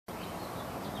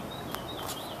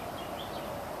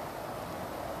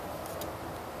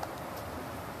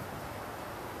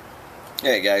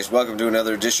Hey guys, welcome to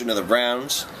another edition of the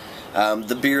Rounds.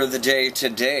 The beer of the day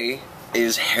today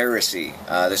is Heresy.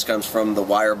 This comes from the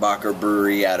Weyebacher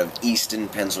brewery out of Easton,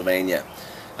 Pennsylvania.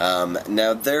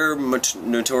 Now they're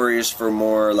notorious for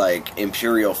more like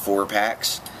imperial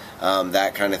 4-packs,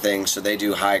 that kind of thing. So they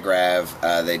do high grav.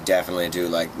 They definitely do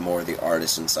like more of the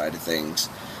artisan side of things.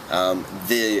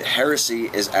 The Heresy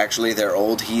is actually their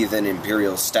Old Heathen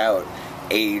Imperial Stout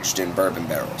aged in bourbon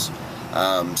barrels.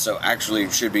 So actually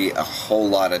should be a whole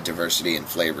lot of diversity and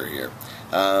flavor here.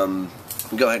 Go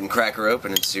ahead and crack her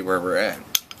open and see where we're at.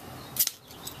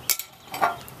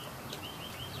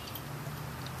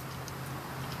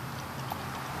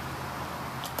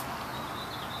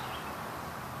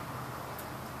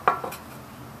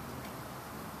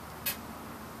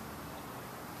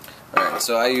 Alright,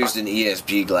 so I used an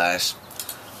ESB glass.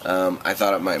 I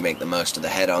thought it might make the most of the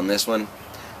head on this one.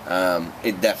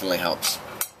 It definitely helps.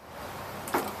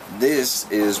 This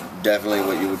is definitely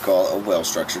what you would call a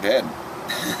well-structured head.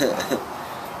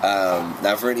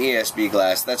 Now for an ESB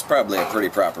glass, that's probably a pretty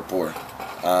proper pour.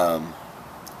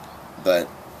 But,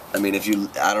 I mean,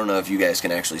 I don't know if you guys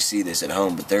can actually see this at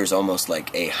home, but there's almost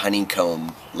like a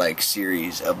honeycomb-like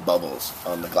series of bubbles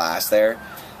on the glass there.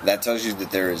 That tells you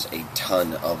that there is a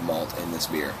ton of malt in this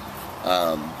beer.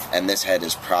 And this head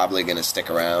is probably going to stick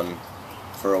around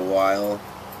for a while.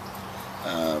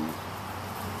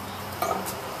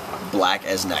 Black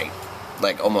as night,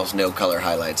 like almost no color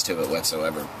highlights to it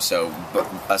whatsoever. So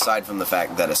aside from the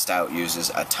fact that a stout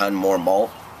uses a ton more malt,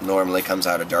 normally comes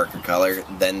out a darker color,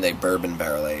 then they bourbon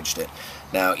barrel aged it.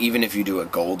 Now even if you do a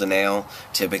golden ale,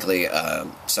 typically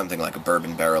something like a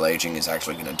bourbon barrel aging is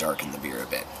actually going to darken the beer a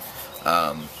bit.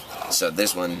 So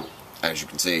this one, as you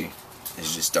can see,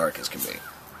 is just dark as can be.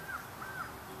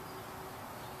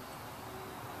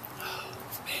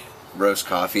 Roast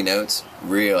coffee notes,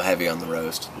 real heavy on the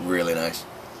roast, really nice.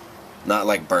 Not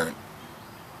like burnt.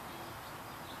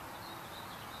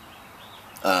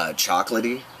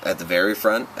 Chocolatey at the very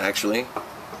front, actually.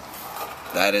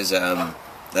 That is a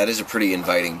pretty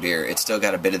inviting beer. It's still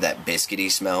got a bit of that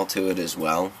biscuity smell to it as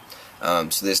well.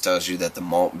 So this tells you that the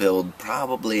malt build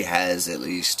probably has at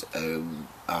least a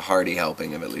hearty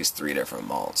helping of at least 3 different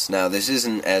malts. Now this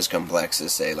isn't as complex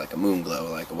as say like a Moonglow,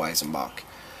 like a Weyebacher.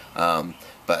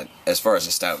 But as far as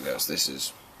the stout goes,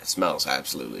 it smells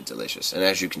absolutely delicious. And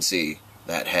as you can see,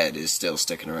 that head is still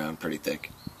sticking around pretty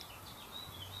thick.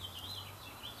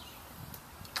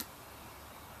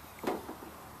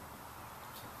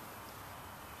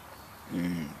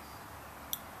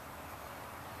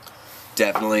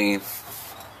 Definitely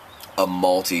a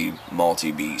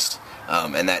malty beast.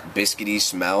 And that biscuity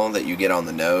smell that you get on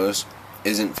the nose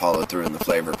isn't followed through in the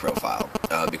flavor profile.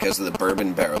 Because of the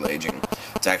bourbon barrel aging,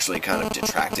 it's actually kind of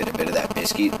detracted a bit of that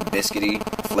biscuity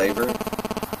flavor.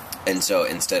 And so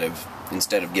instead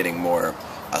of getting more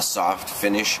a soft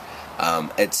finish,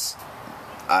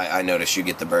 I notice you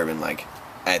get the bourbon like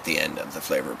at the end of the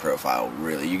flavor profile.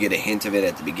 Really, you get a hint of it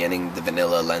at the beginning. The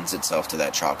vanilla lends itself to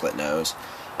that chocolate nose,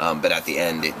 but at the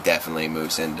end it definitely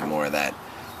moves into more of that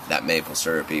maple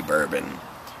syrupy bourbon,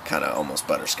 kind of almost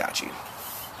butterscotchy.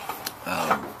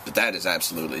 But that is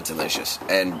absolutely delicious,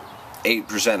 and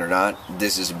 8% or not,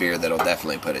 this is a beer that'll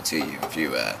definitely put it to you if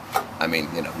you, I mean,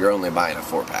 you know, you're only buying a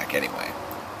 4-pack anyway,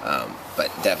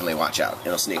 but definitely watch out.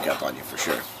 It'll sneak up on you for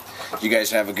sure. You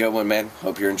guys have a good one, man.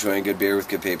 Hope you're enjoying good beer with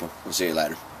good people. We'll see you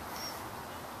later.